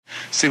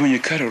See, when you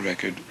cut a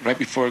record, right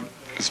before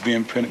it's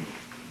being printed,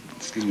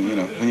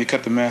 when you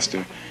cut the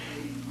master,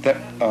 that,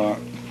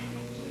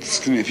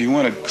 if you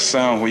want a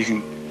sound where you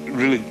can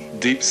really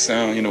deep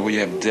sound, where you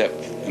have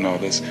depth and all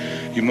this,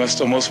 you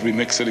must almost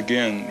remix it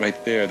again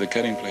right there, the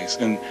cutting place.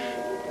 And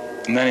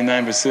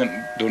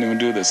 99% don't even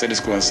do this. They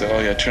just go and say, oh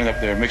yeah, turn it up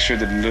there, make sure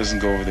that it doesn't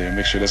go over there,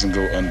 make sure it doesn't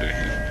go under,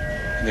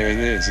 And there it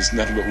is. It's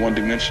nothing but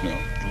one-dimensional.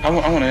 I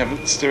want to have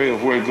a stereo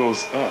where it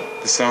goes up.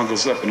 The sound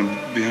goes up and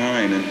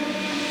behind and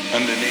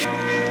underneath.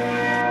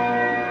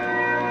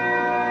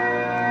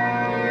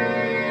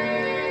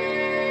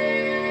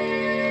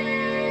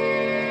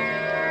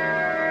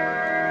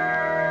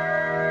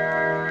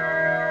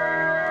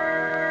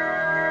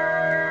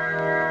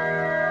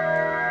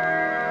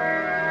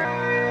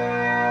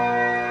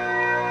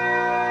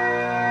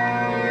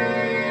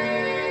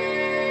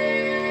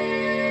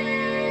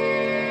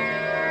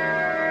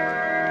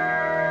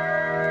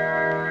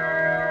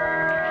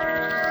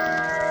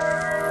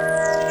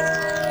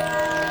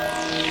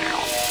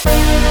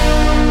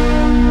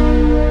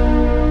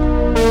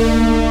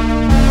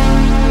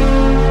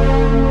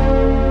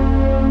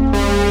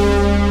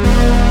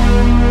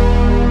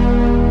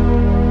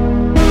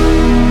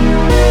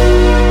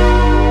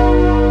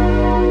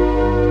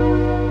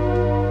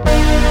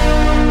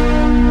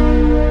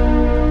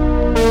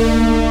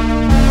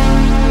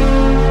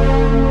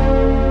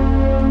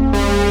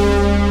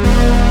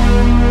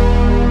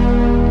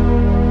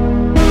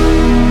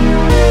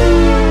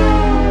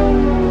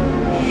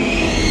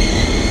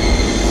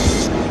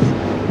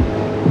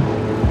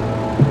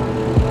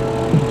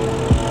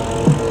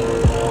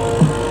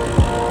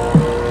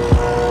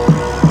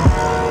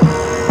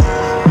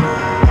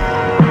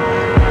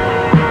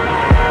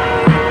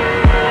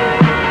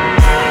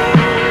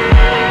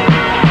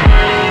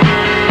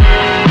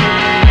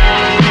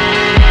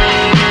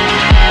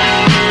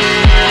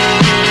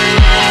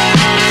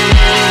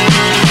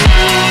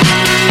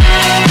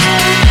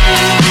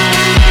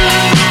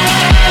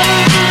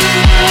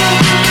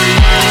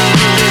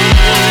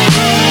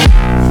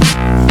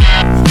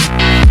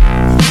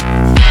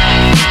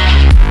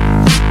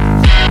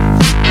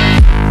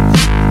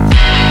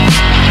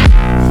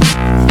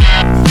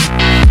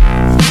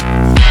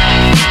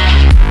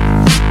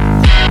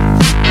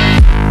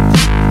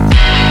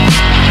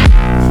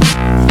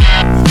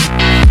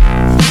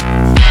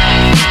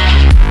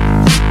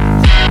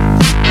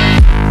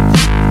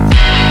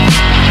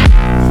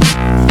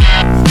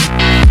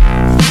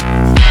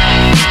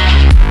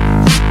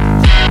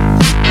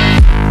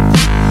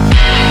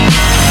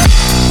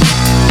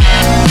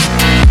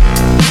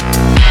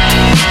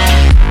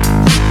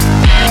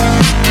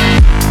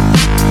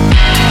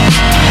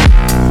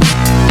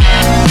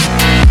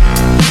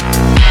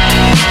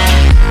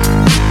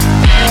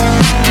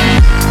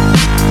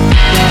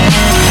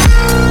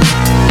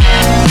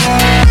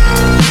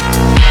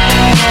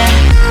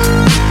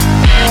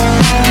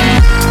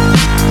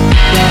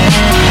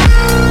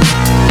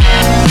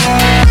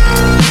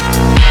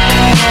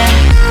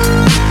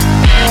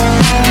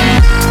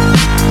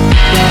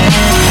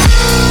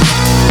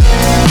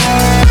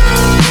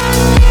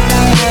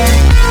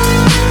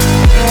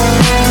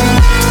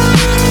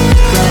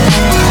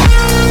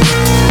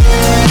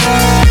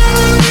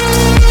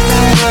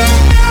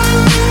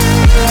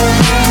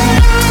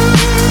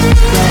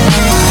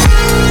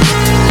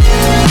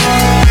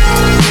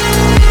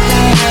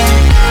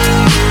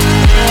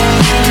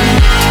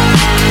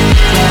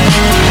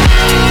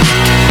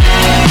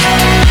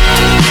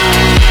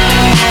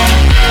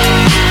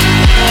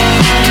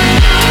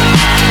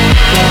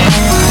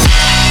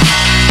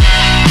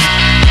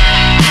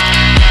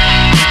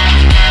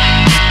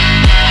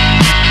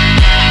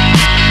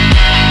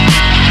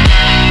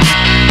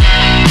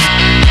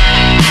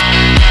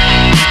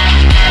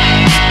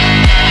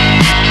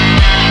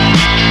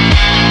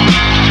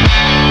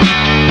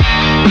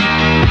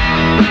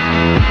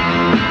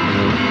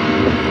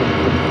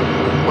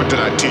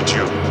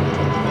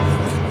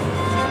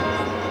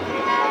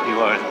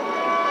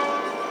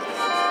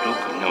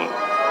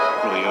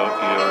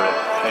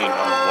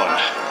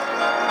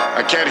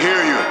 I can't hear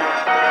you.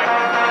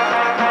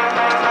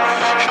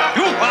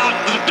 You are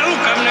the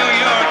Duke of New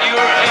York.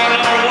 You're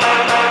A-No-1.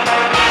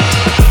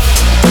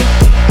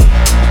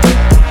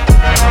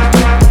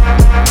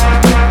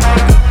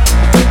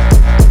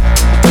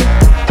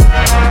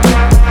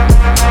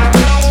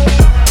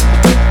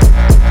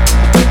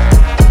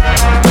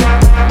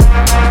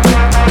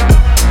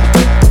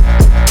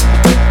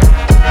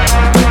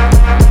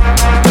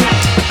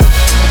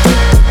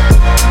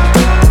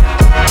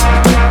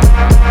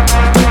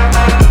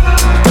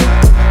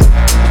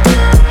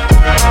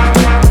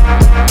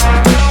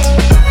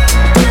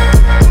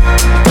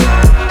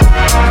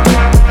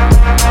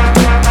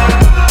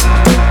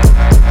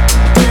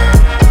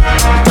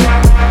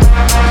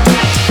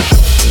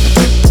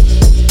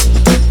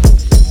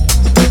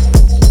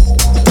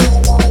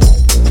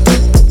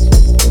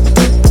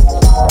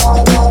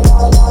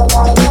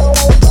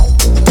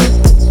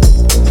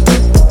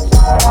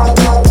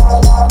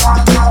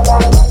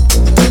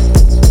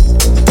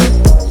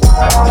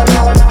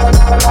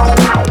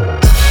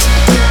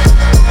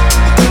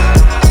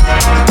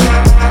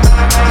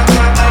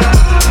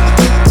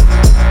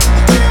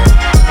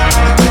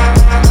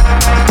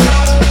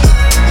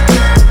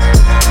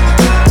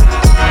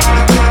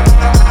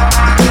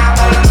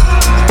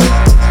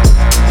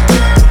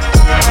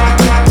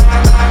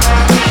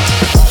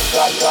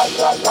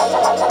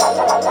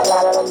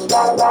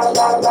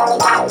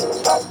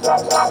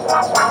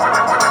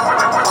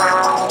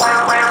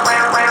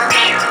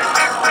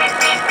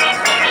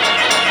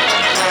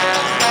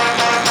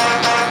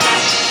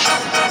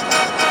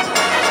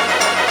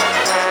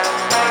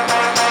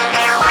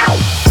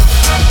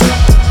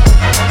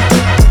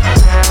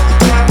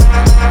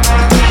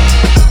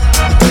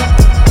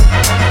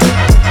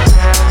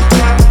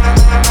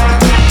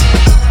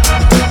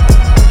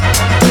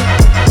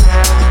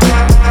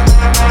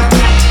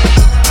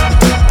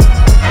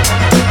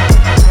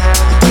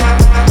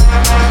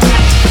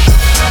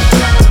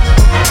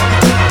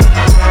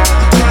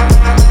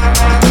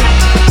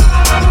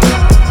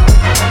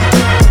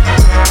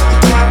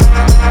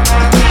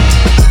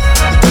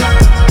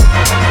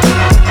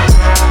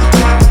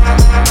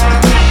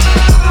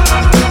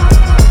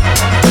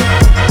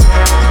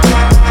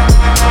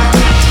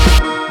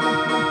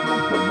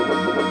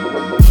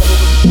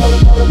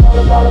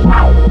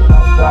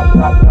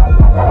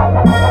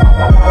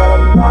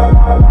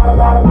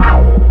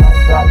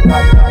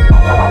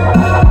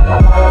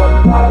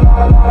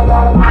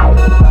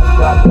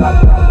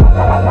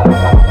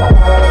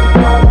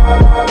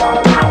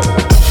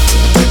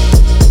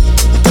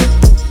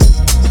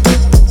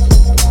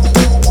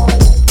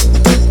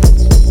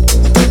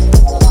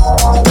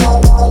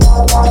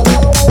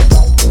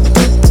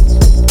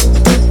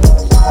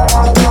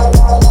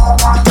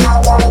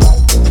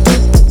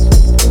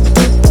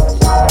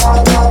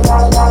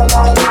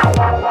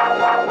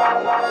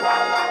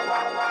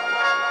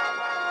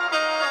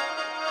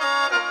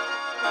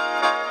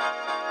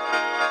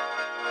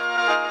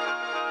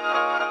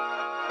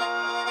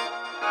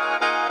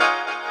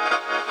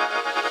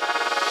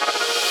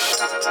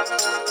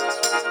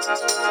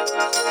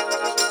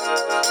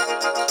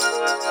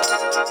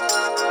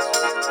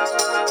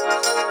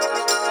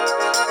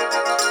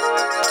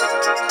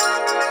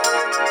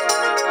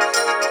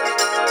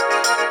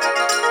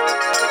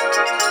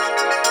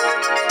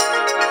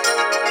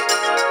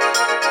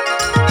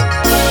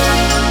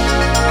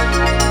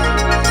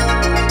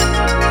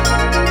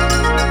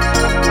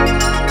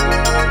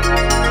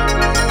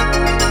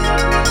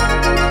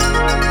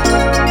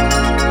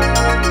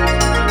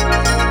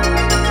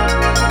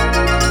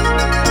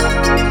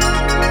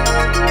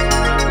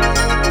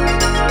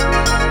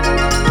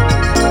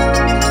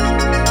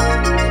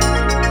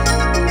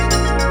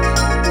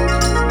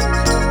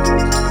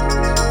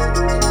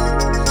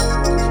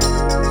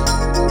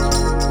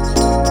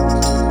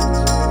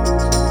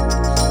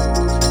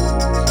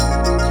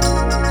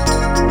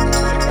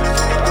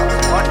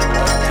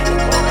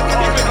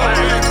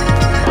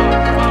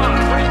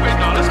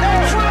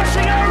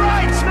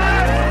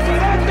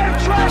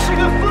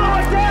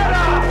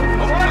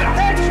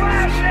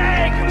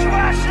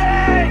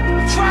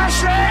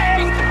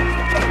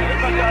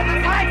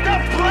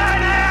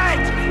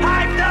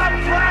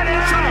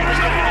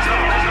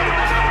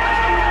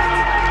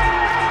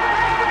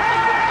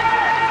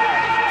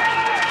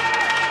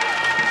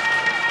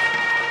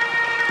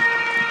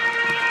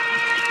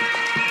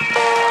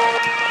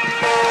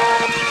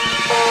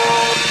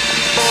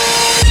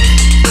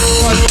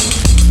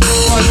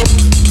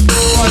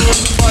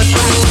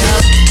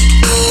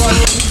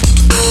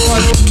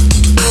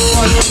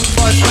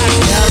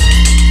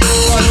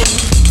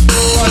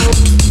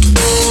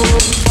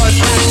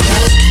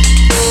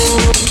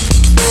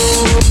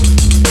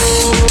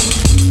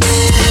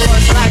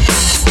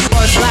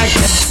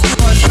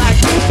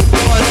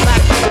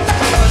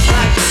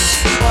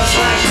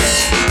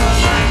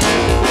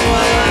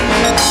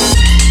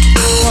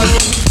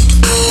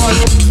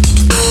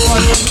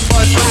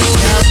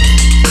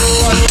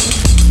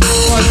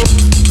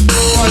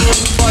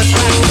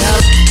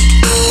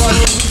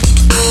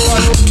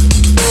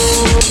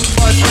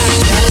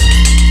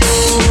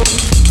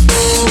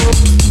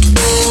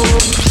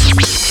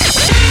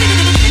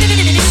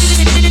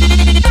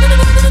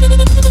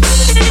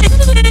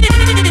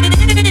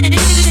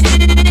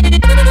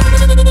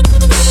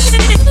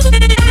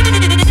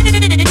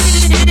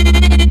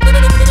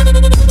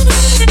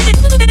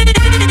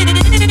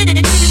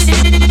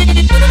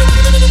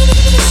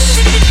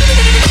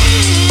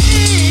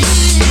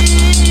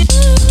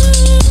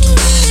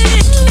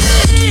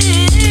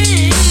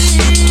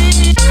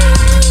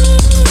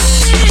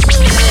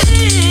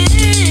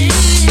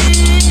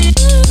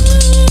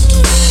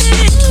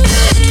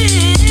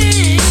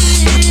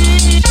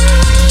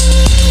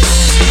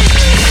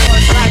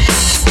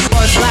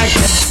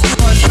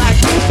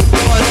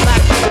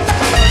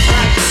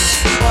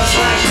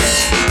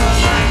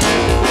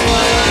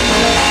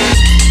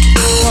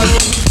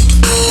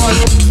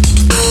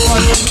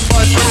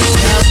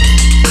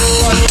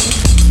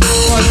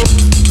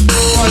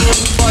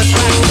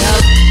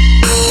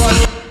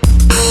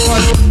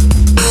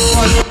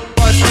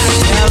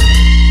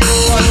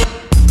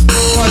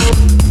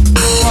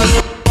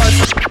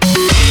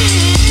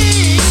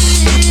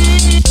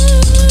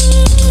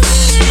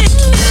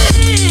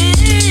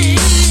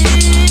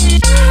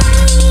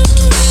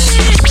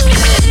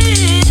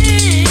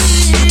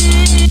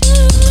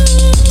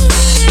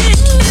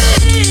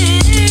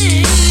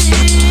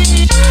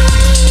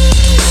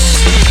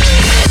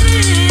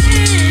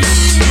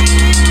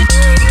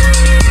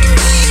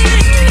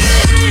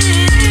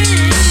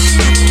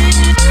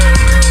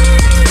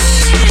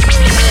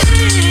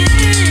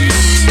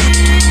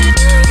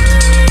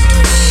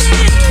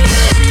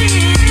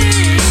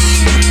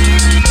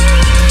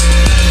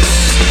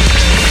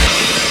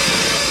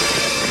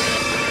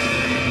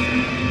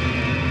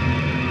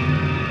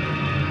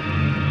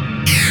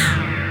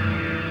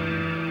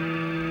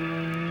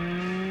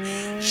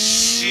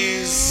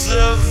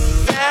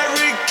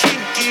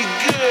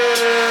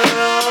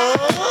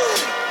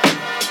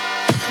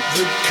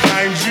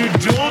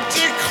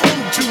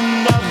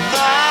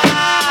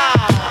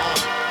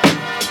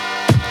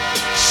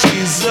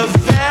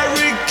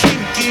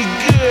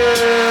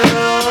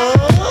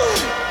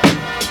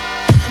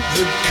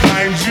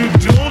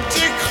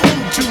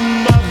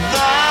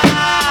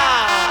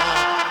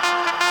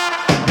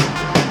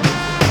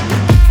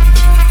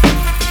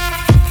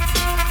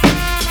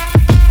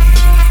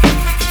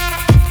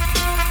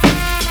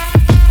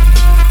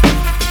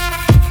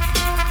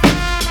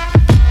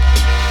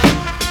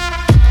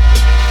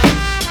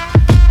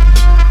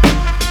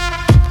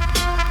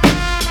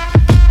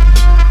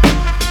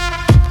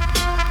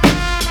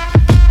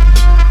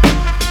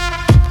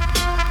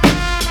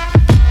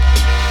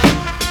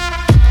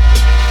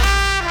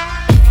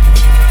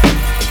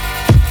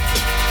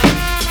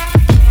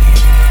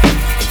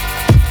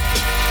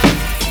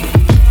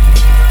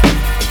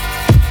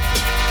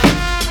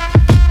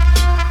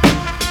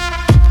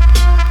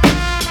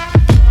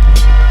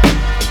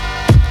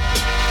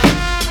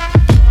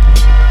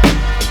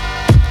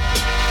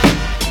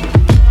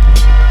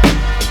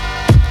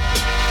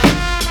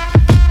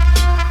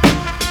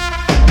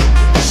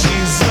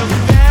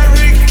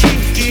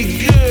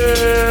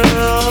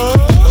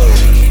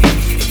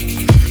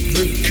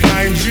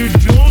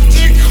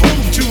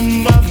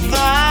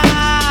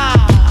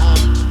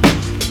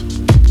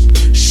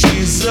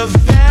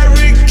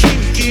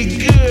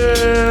 freaky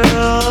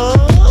girl,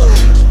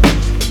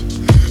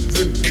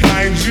 the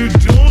kind you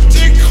don't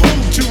take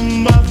home to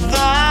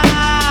mother.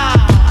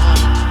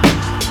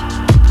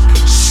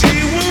 She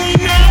will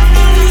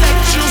never let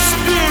your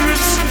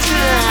spirits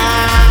down.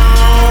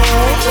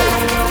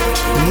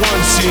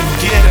 Once you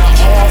get her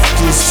off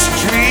the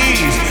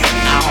street,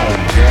 oh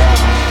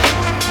girl,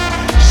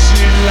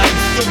 she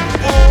likes the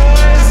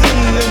boys in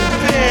the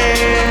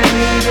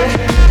band.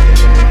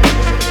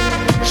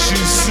 She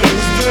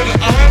says that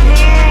I'm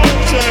her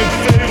all-time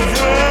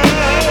favorite.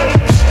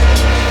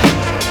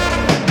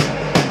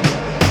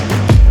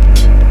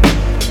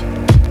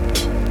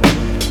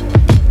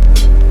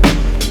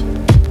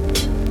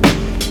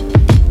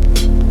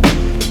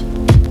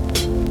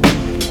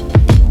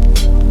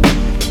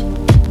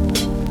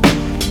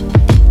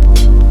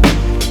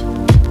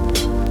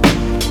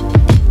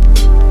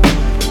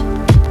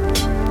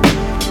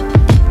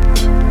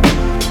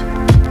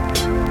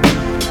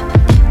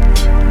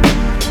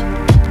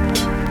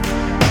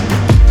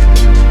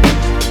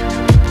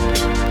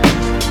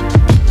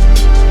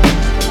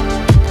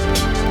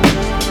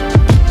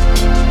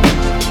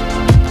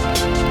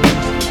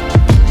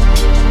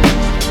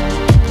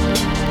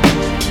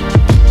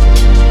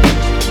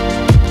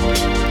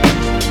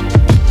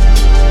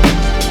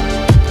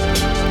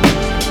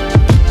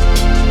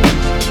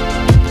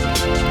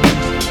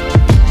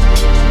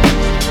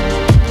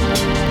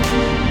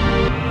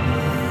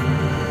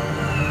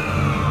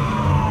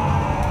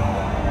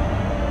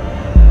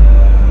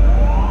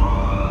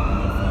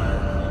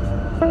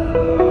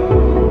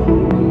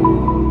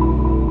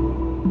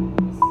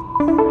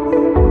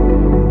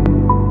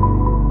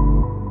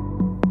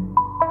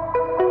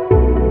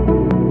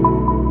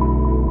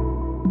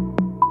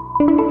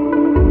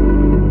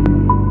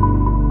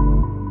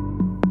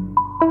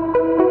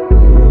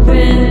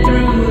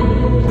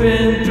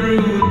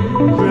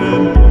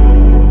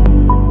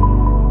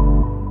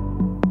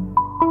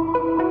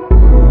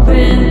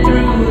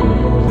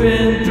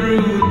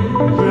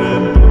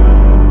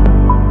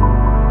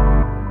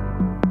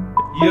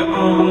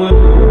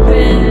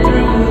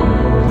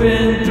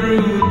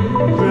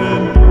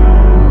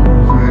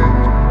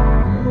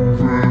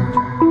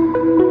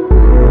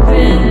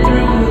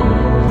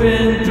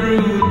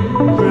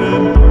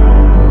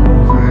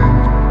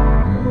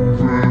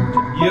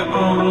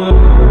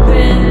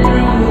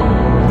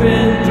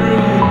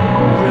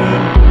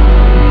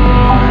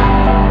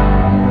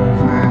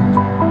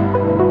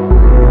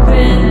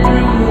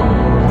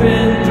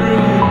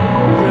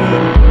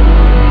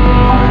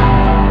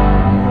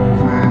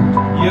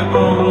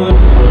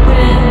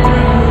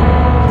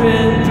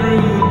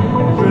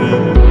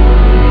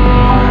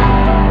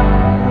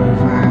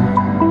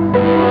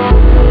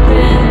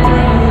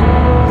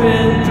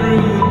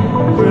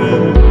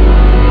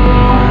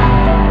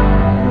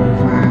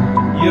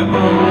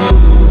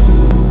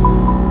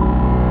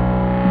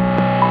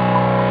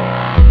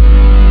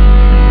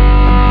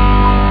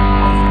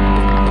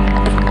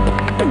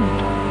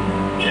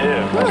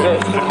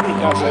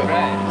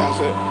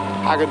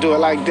 I can do it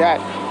like that.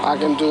 I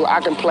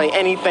can play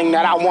anything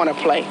that I want to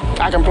play.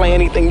 I can play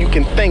anything you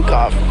can think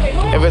of.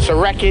 If it's a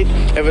record,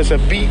 if it's a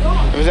beat,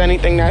 if it's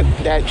anything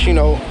that you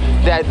know,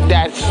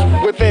 that's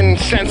within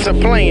sense of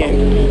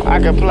playing, I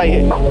can play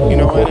it. You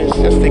know, and it's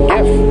just a gift.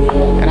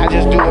 And I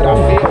just do what I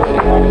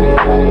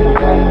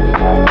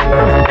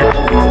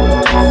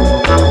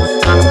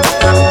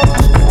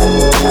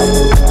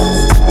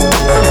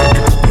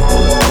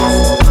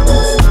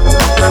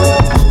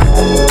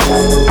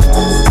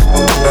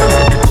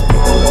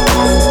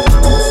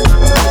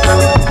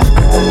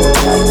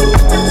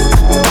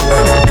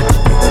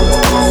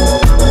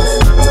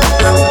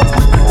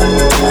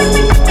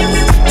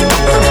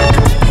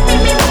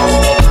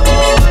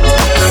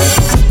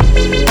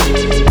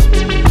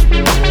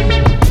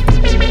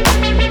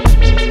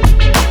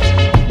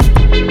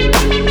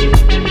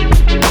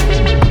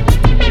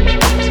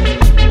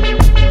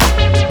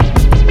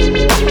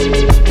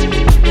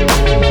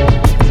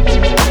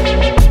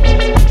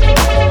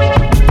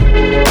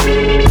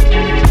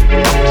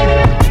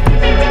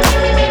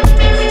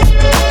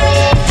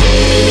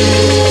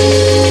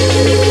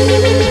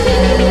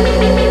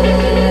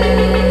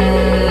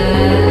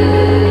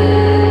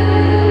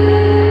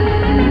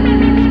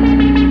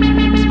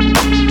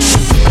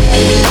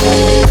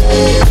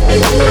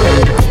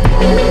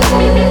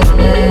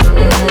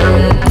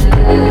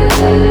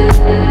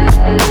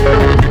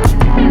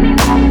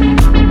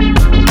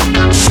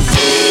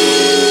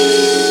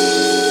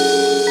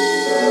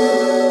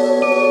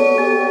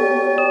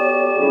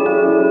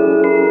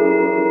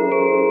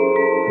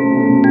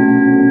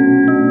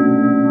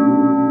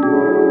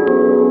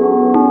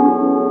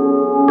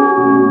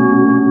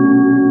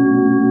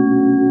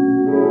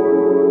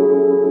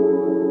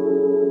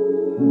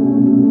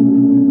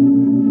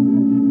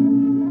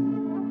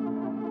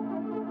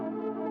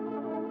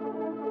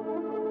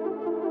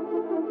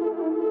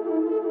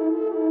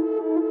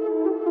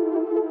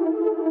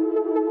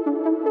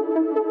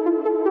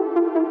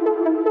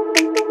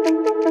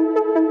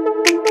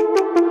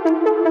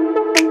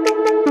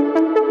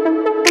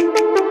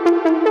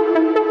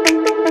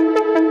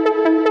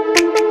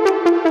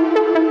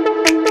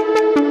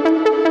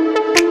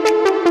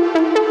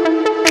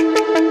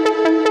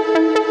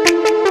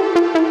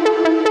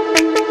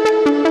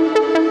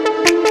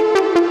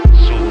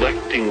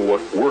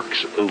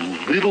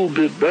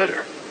little bit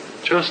better.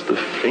 Just the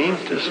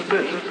faintest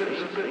bit.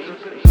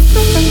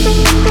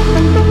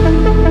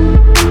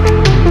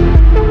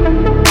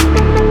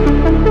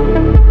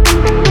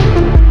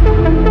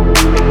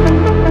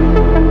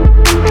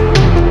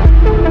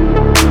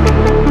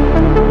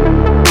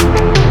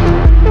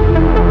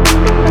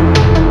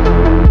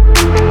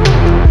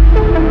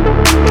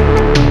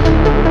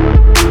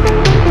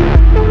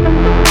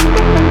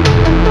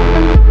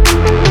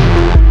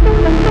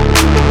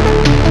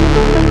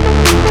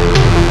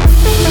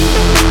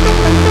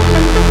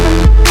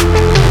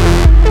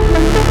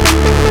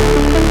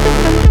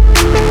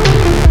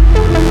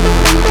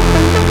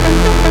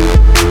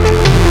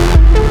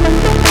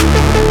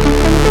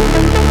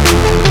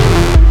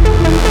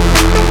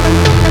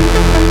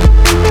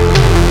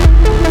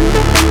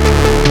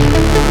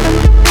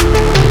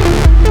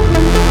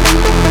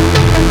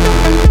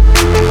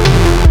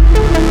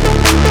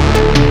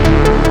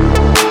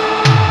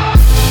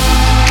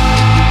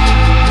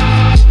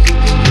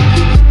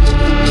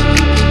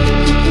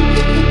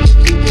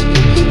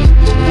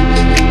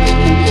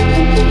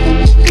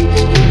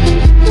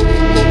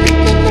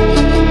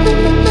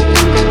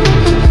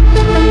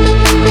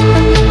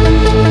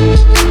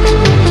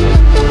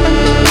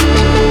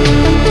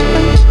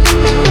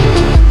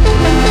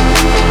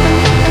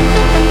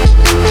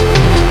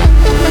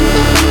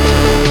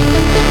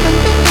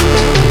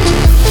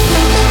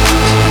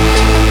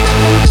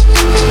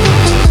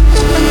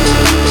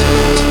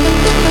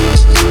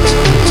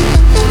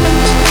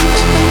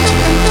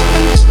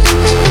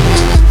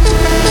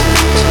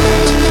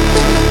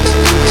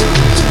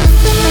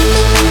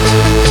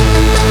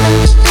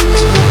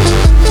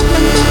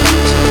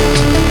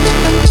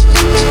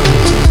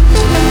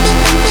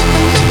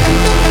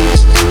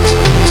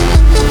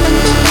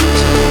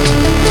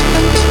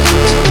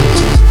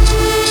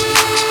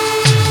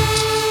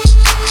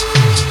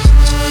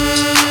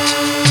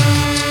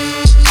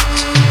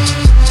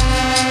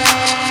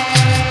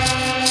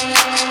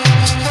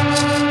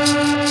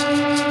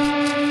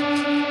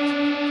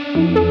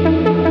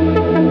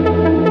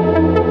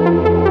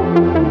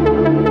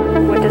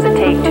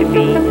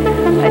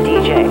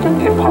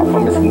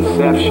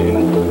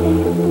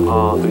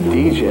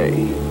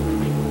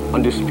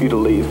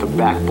 Undisputedly is the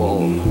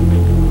backbone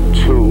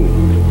to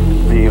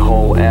the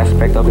whole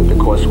aspect of it,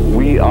 because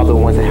we are the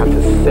ones that have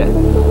to set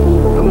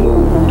the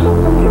mood,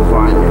 the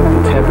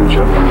environment, the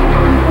temperature.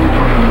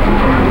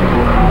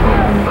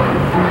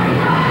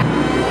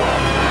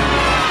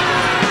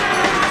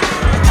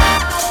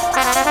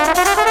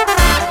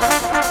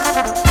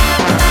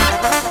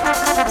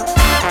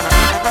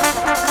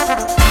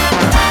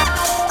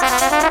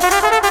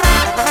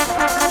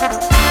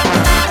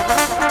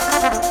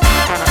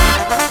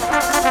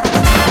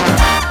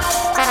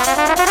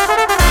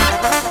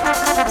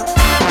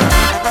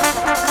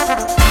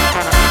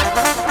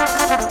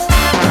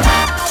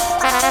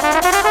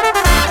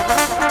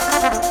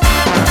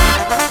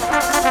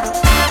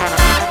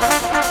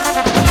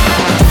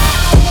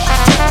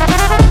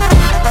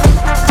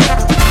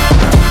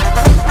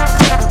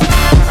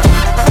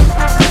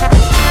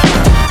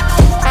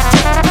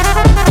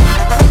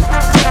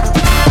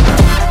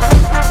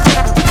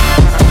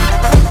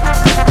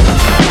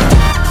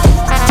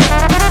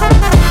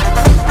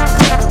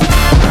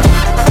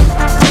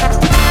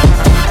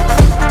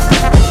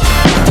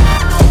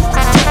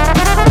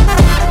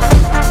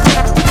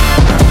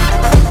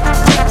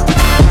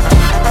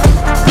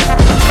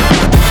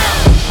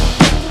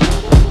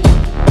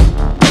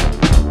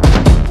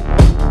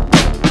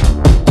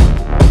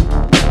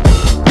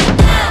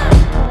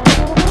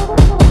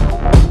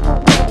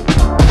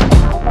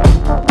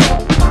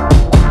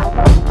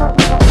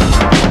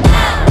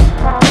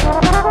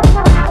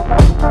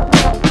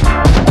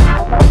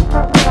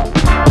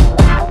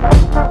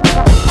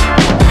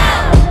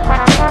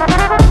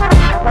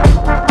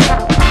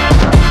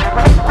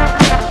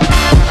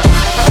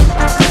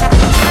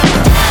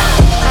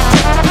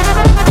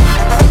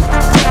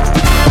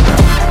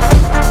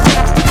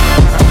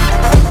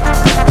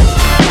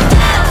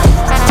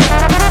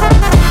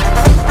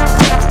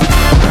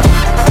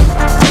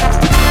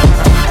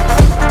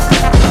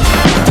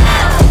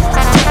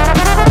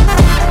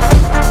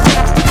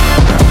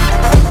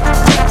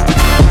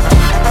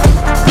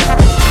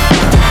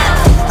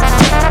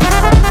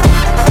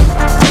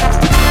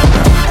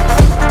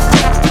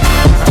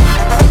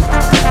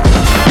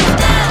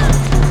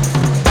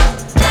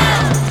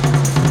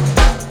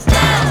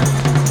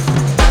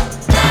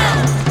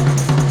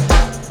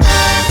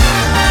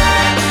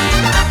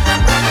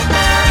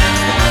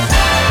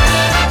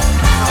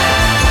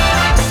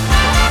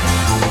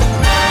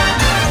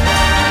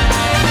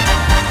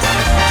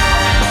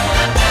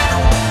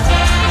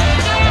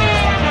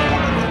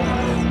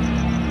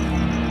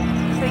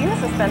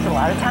 spent a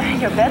lot of time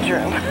in your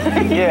bedroom.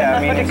 Yeah,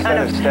 I mean, instead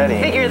of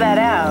studying. Figure that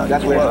out.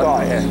 That's where it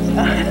starts.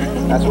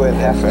 That's where it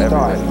has to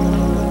start.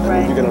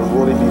 Right. If you're going to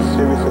really be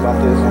serious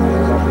about this,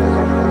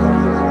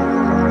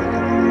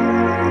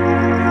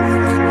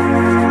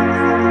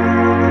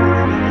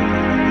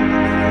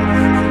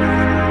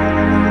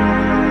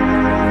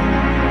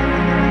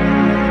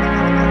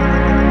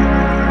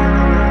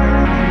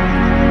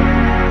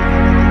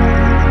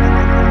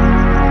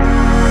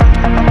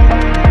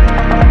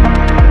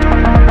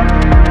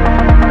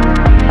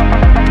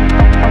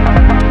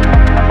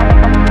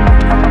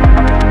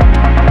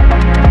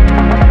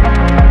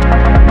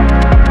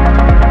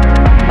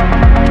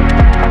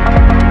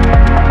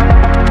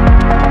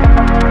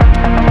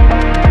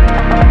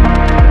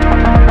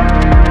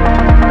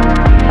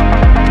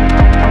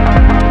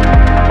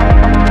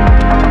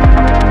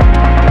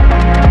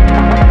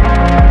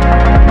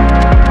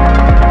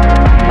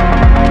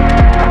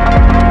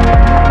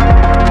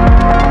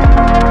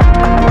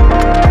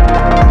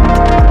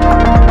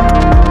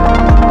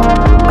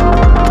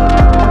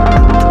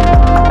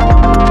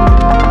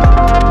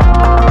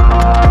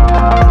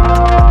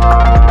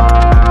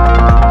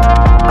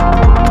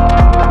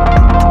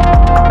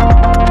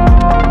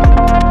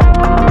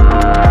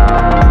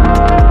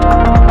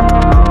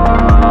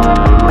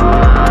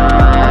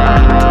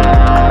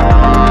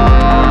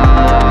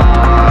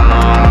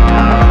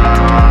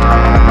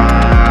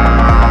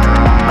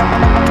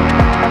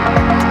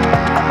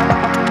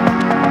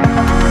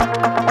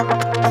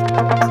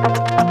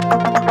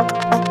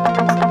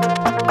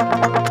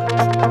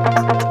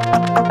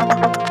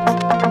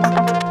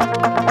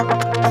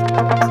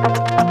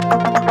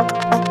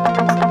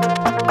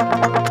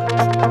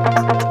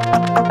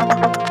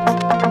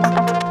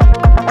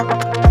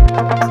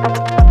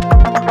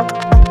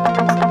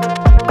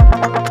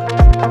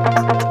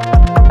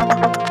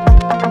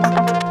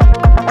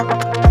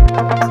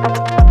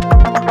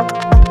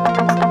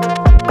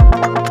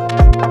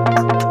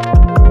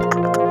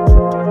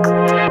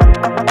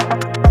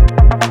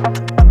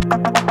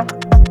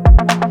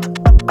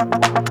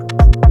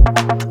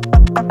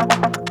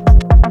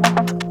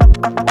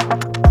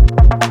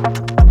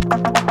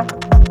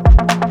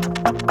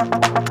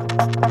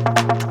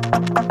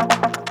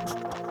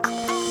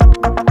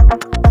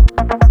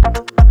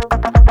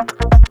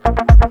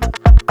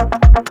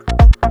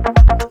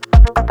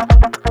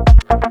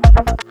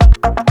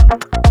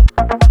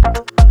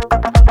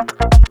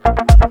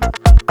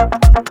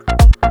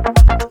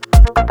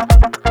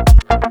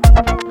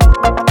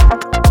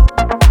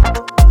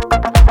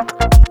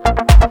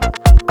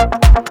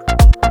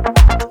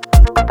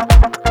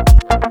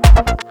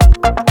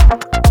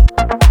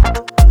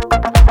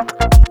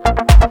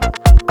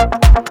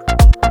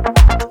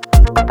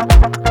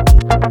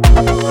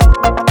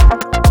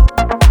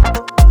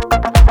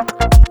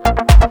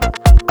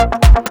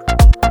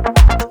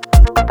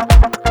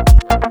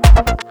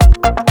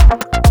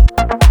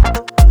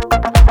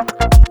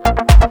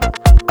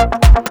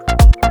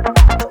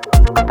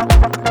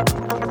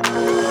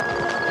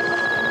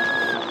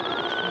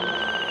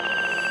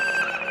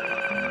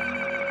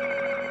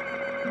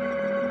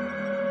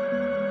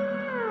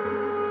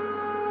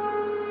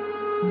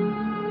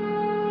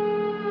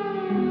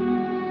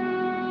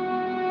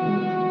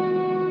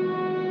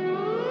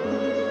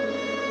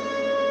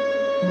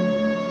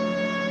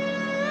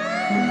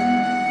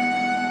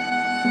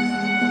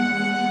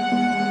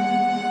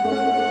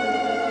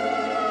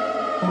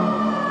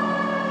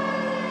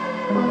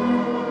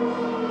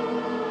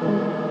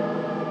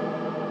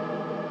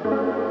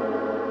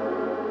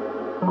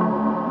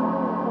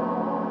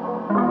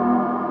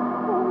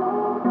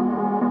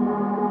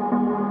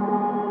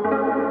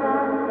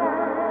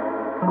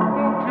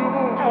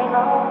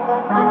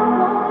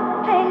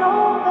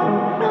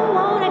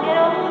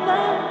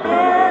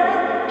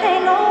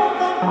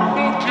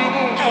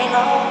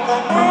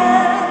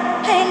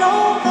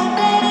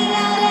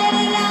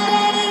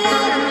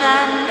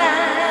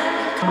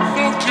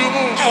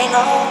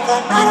 over.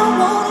 I don't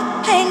wanna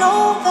hang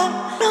over.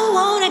 Don't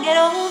wanna get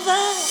over.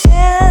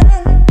 Yeah,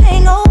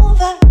 hang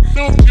over.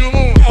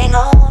 Hang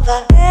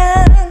over.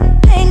 Yeah,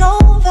 hang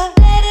over.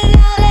 Let it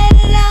out, let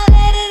it out,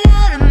 let it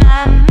out of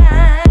my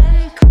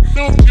mind.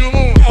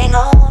 Hang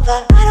over.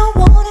 I don't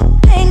wanna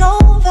hang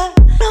over.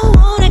 Don't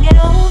wanna get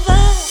over.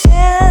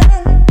 Yeah,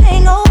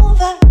 hang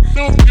over.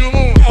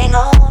 Hang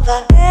over.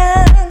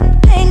 Yeah,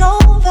 hang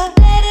over.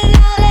 Let it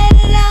out, let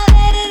it out,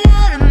 let it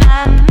out of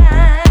my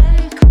mind.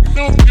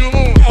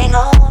 Hang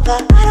over.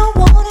 I don't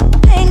wanna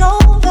hang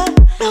over.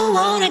 Don't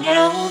wanna get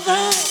over.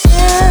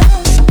 Yeah,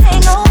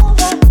 hang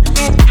over.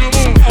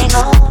 Hang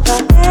over.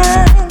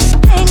 Yeah,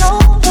 hang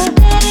over.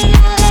 Let it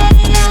out, let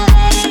it out,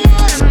 let it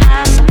out of my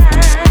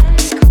mind.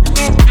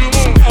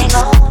 Hang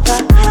over.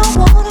 I don't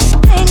wanna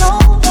hang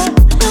over.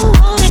 Don't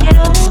wanna get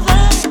over.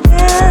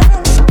 Yeah,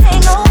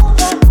 hang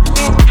over.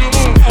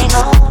 Hang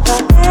over.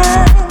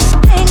 Yeah,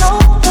 hang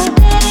over.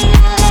 Let it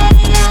out,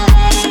 let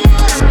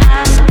it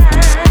out,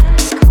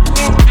 let it out of my mind. Hang over. I don't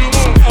wanna hang over. Don't wanna get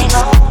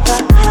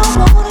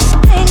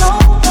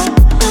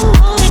over. Don't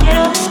wanna get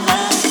over.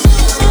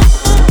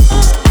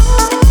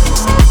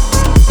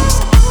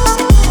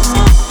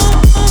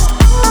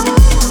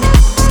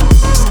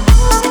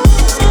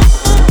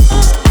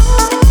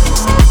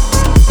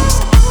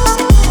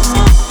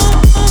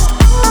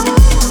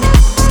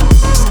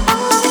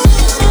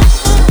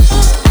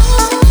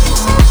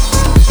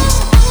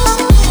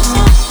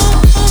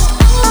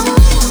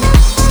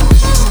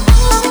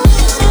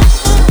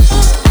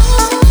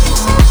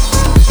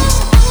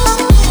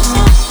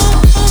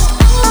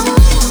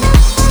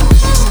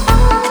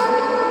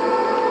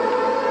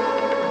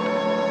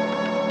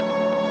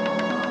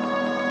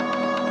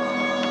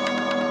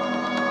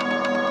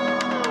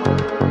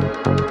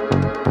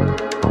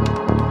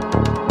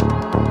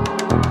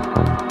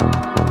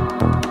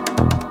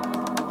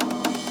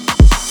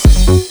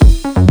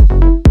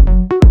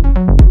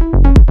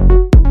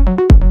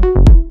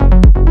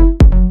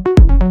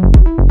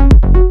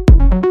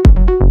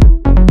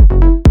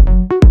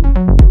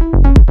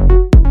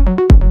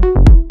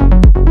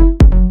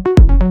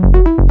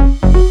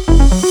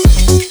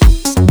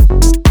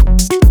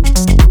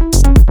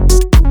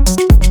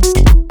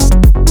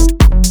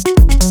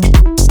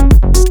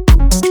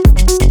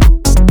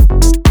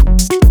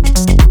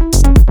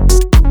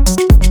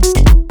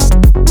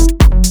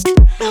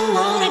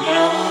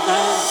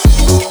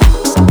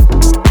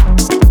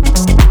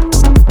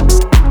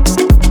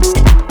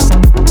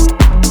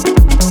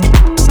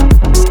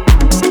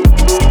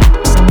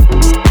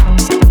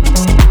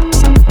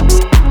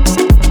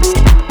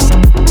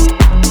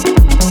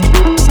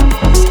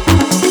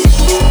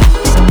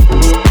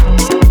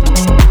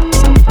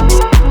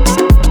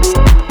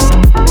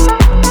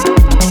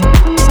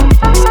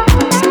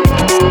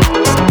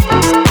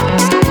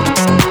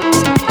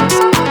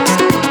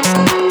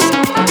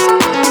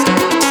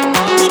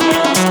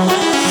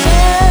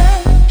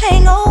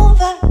 Hang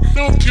over.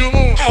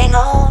 Hang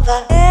over.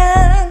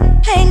 Yeah,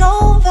 hang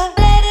over.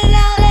 Let it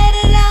out, let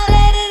it out,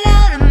 let it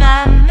out of my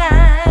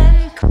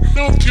mind.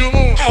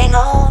 Hang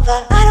over.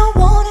 I don't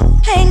wanna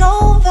hang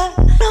over.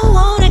 Don't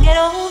wanna get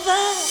over.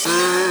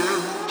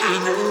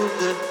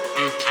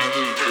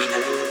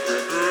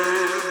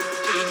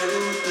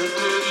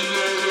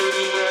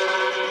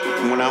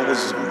 When I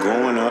was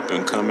growing up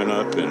and coming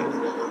up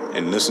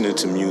and listening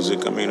to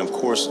music, I mean, of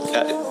course,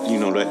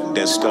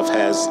 that stuff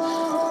has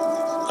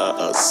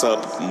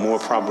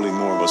probably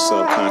more of a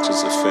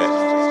subconscious effect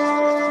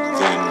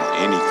than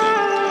anything.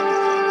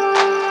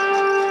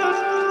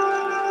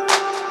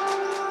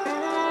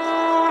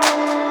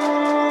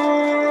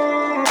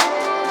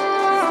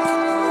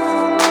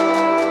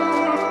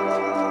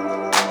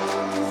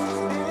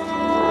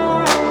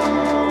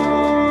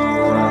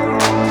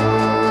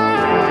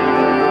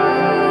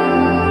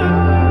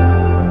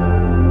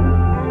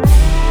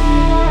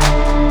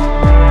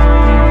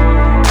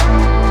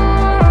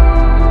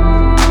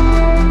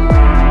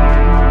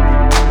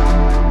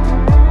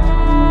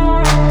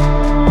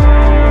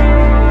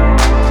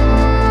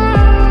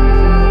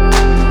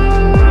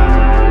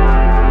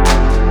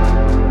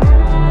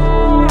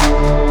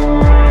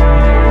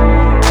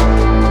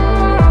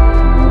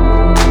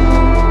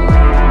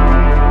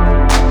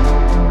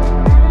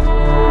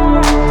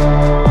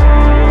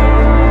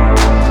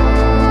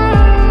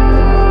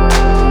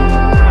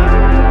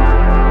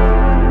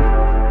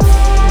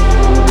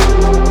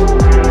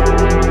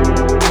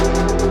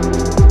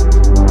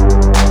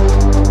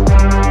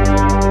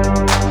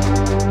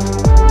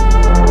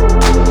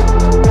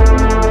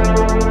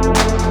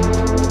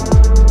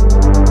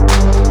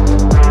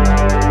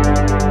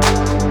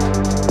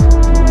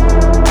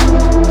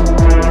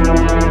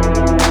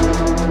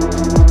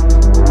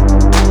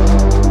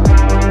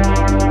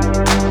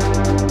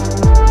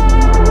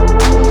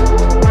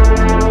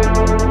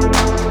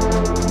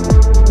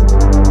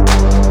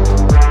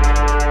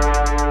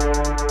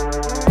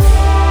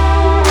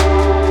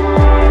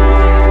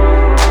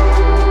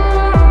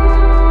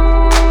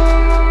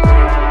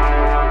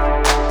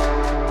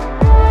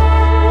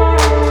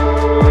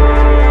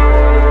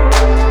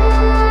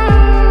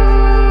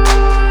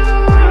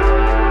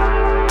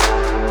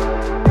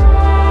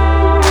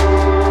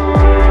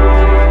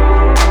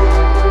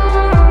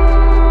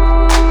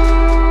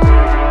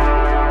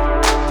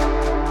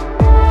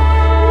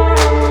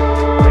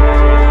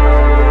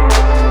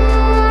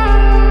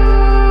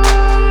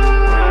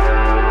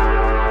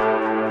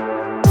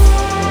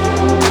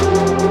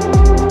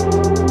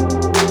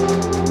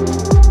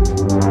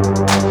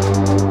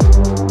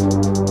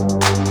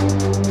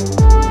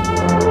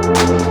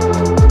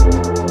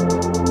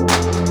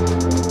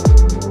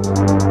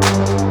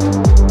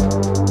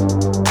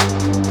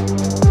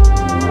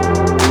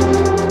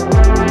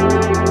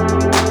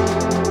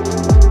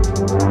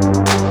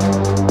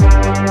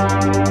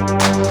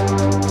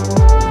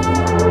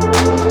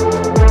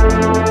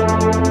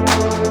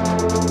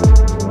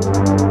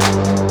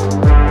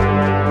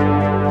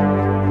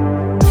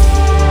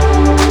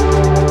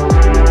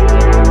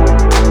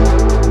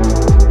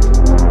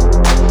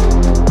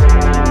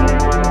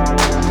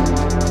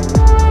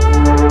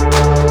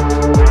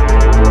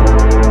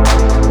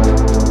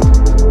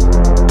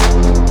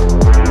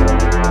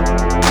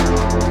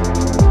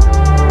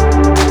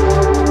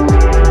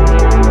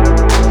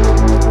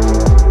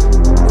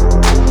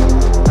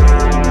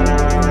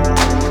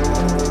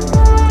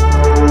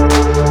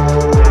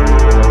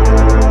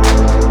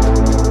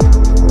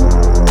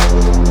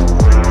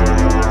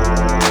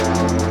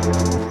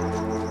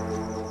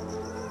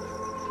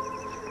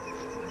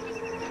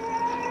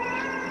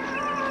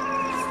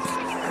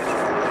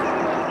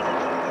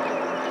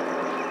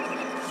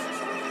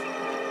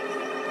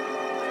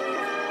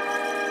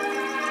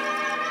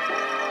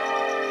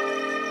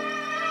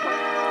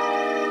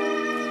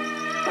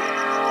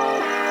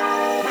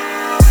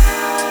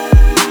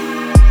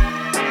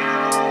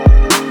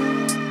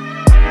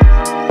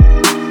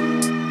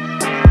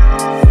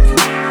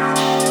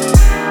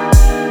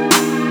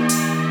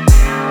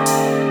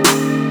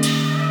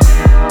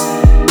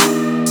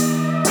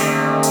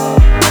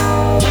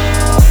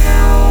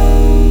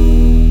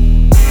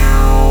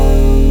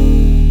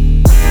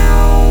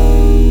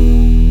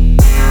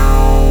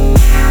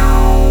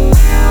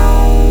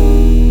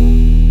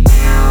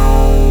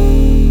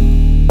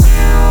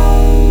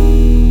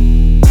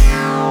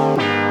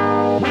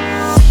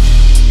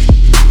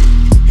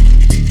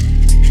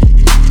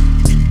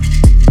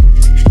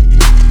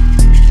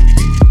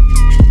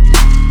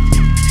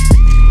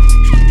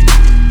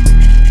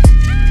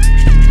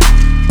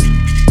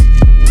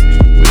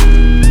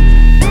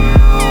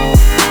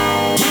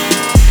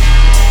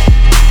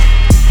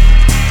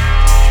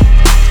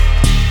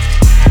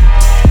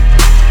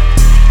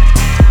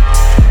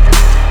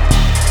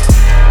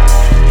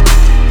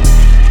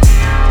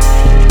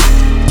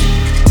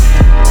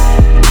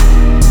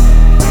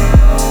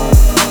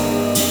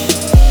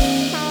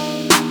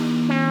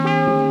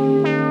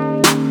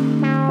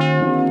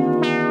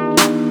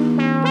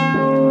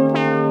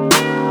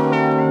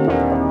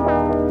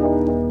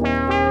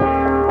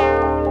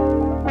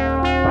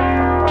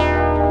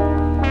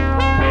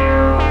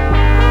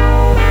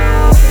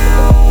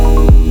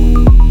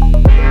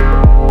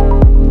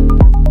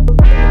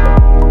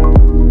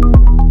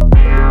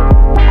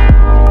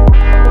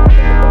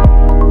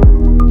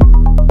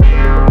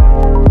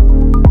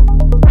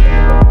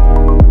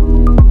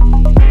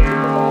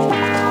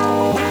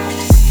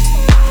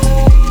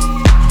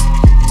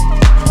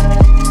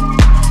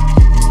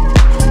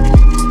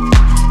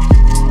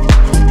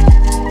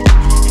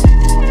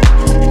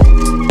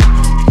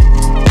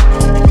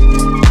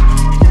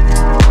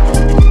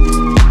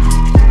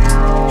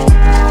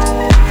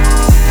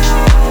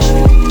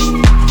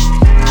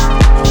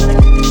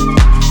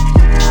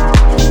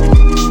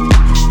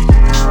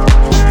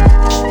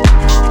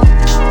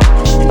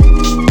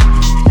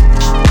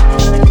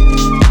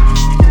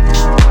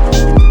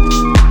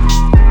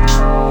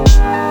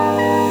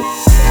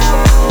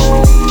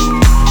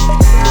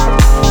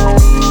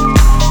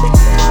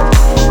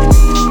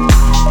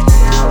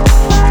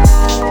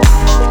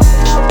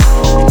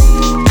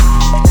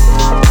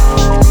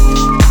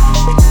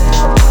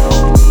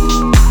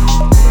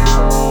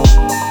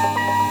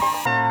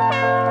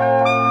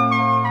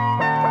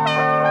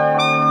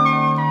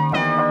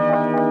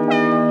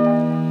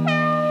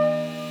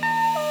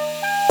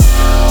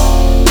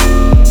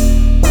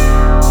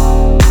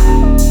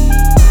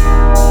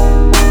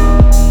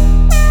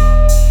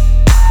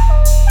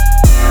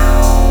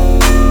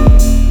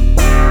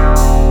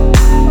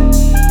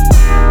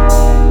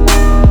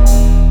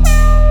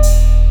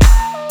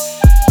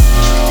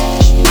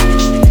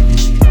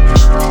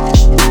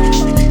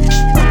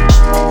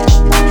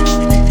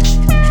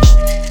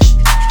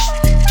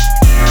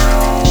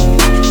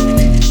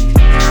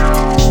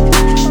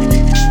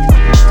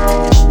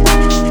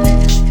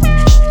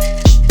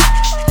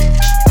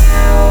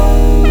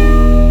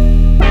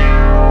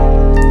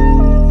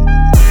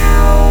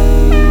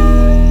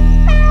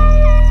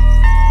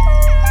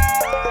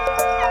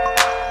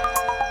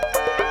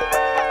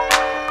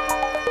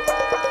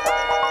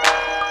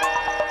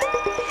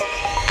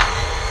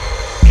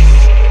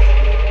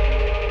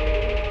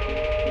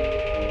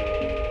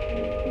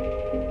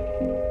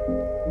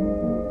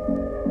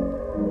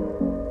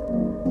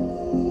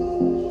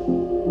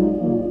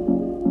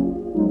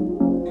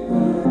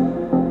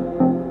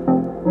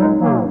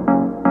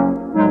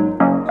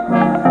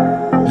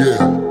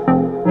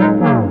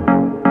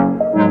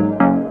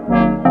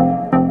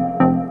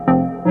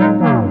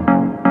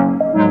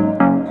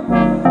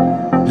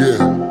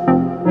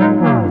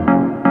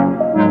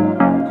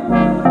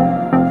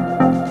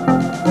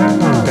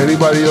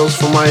 Anybody else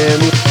from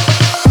Miami?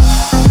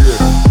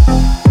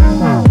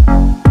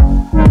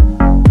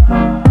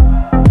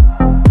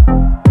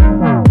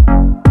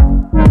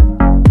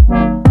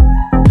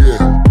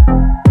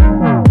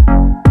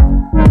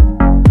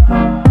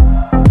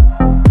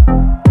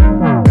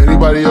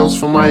 Anybody else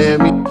from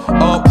Miami?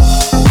 Oh.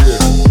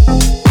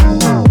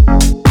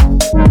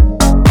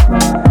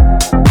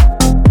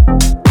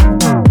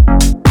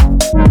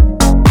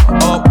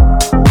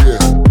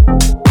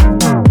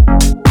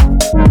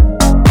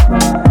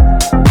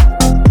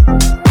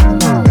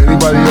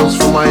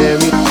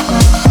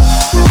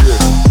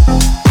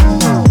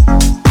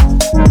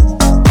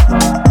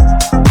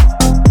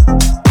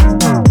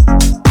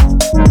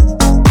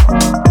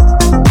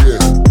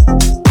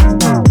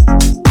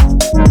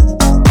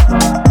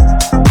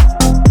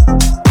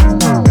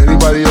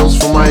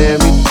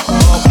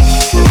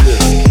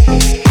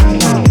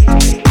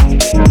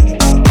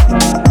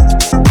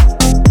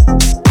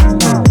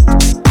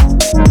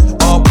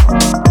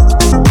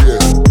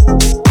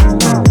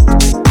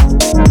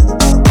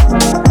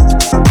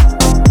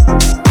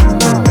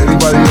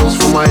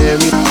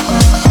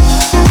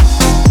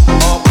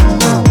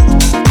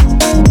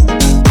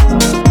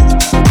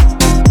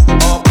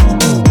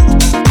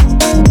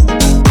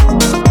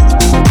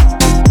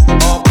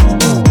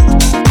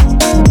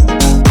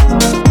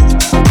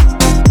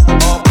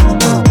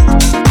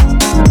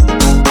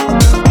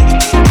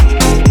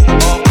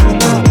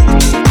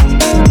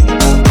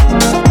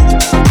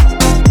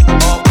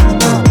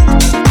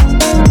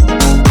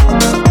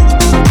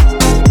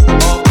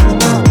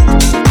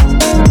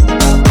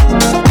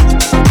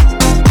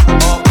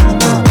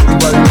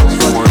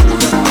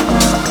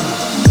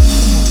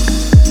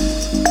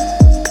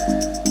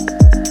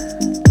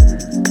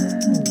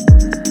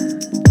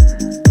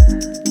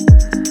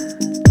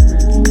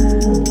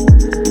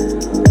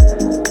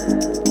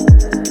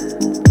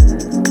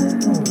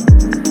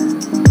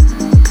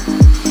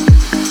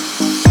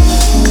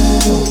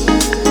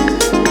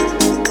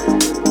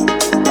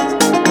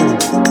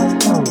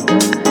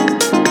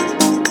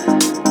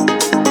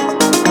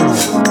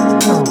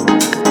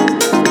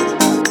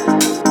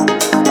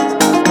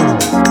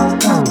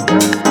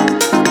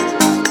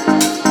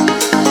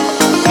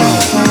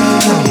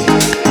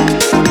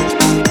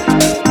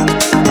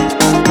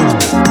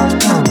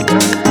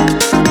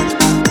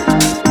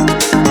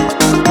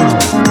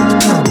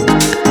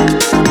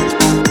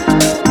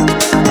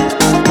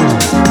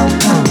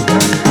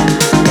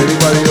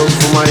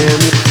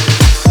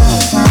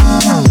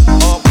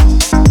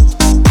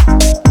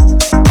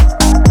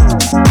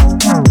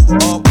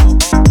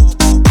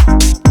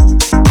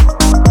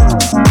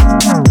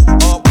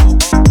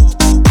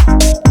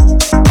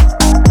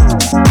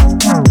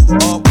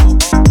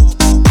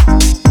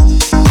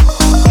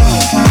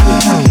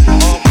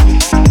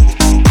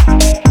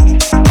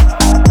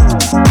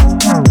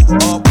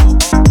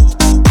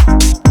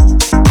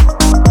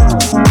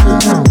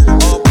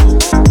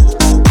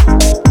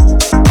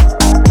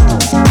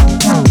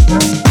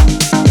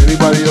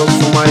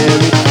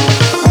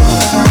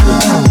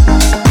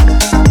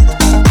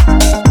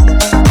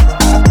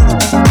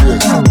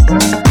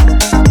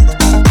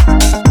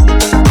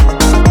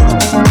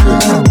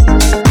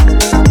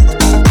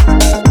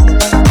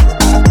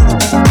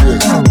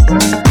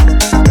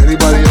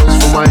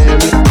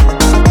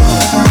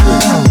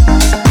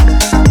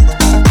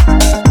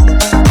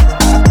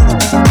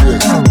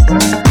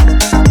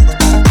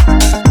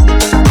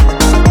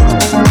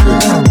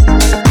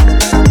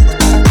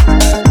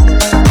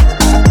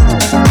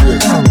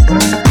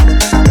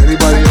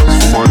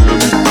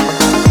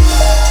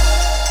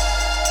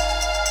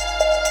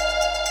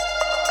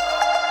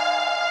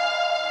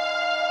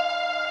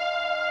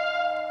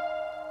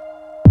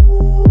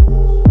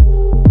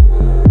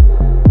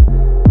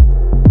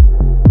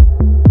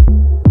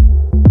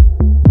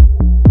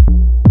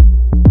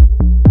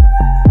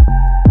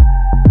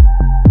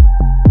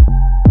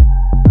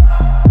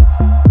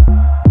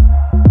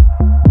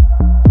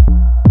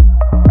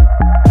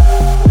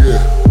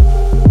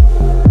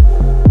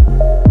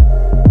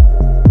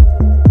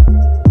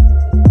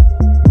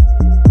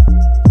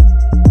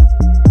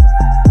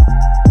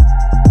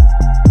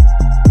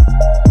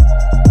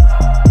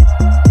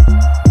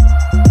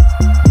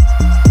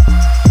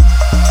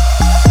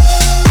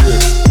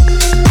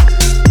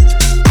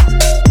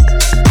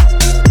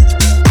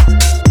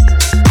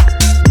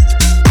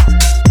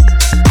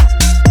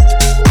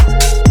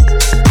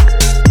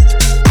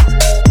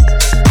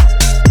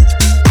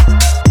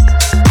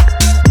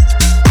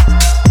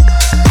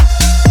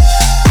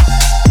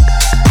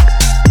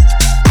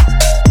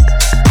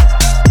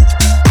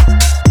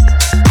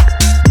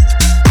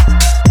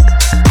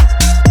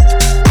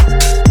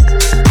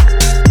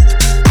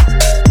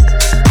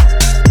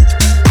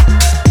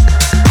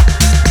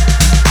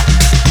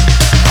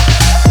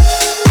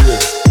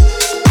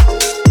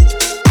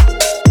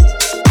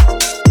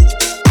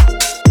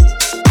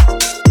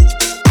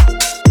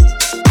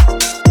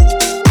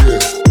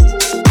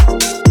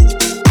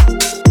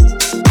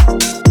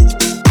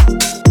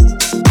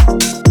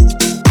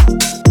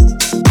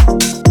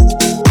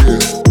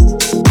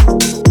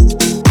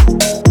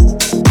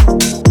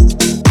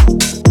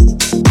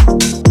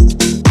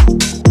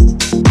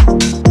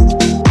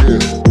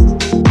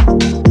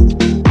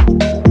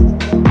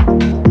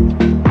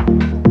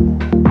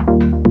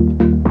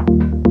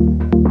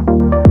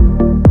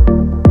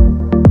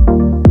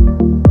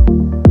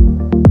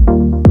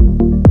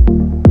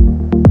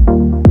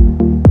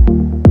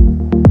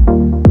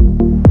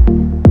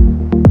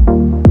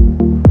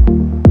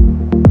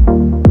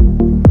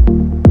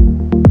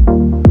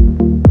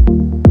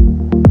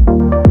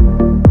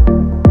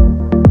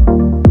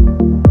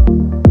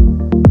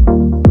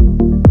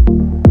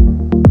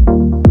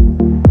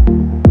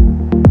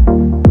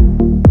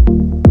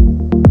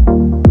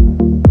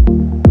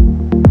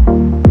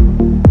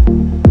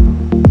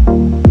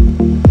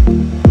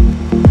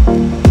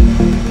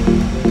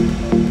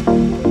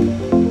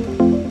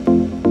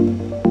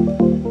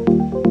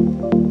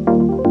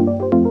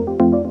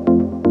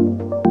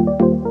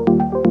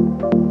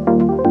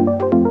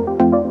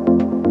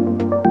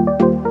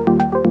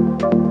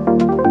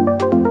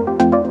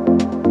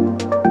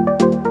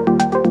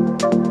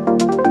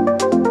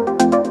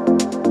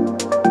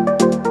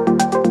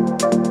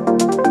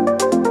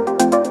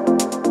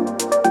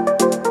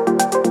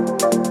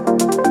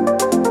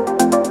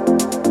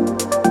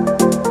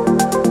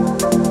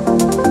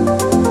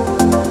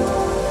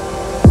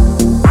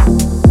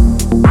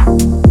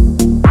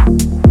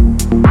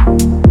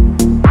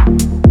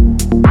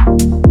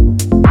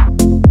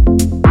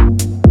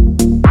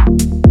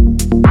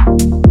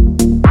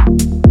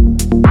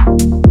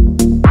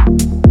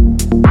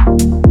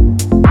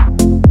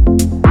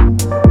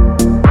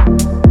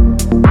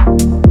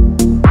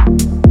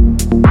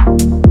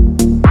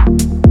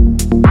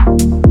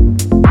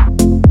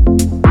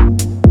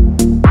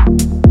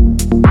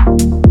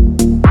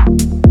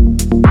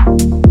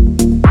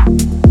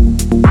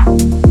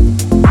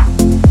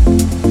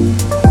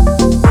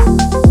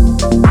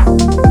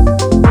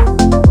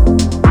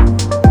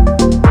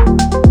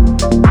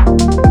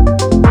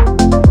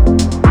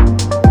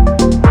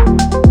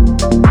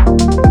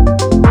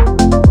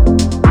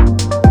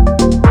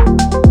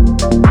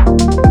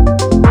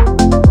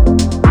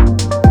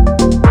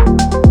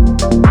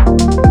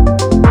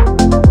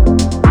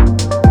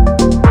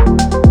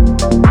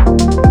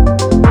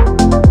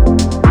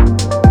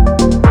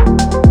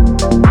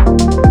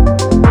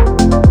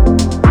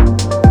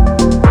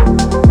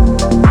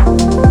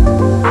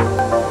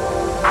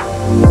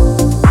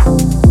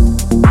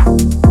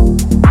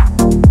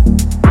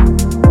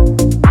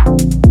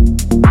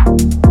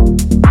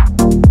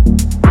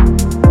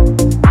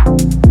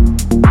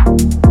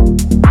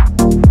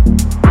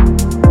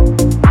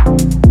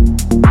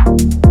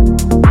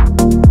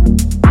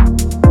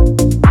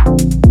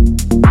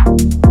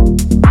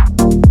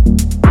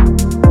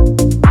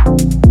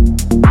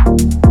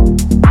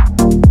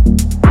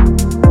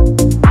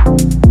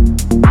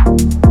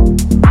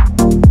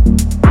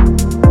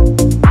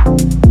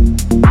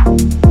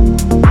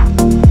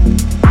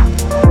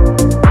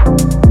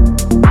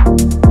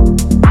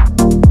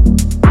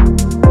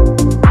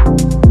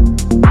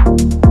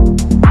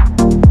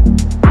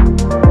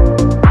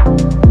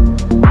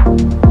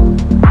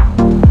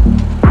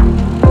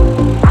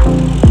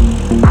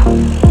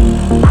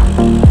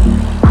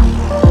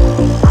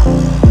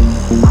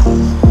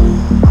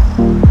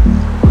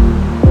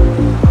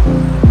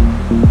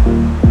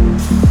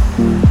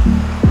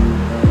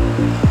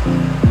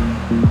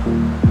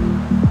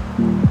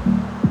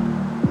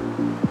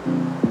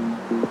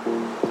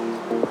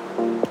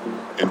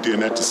 and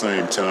then at the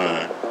same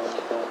time,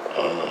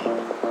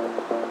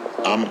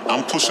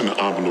 I'm pushing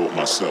the envelope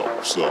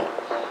myself. So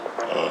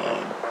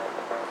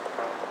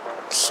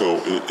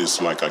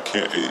it's like I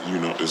can't,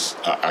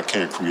 I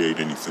can't create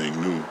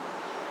anything new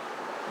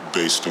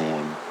based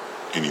on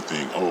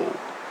anything old,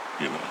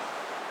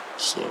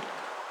 So.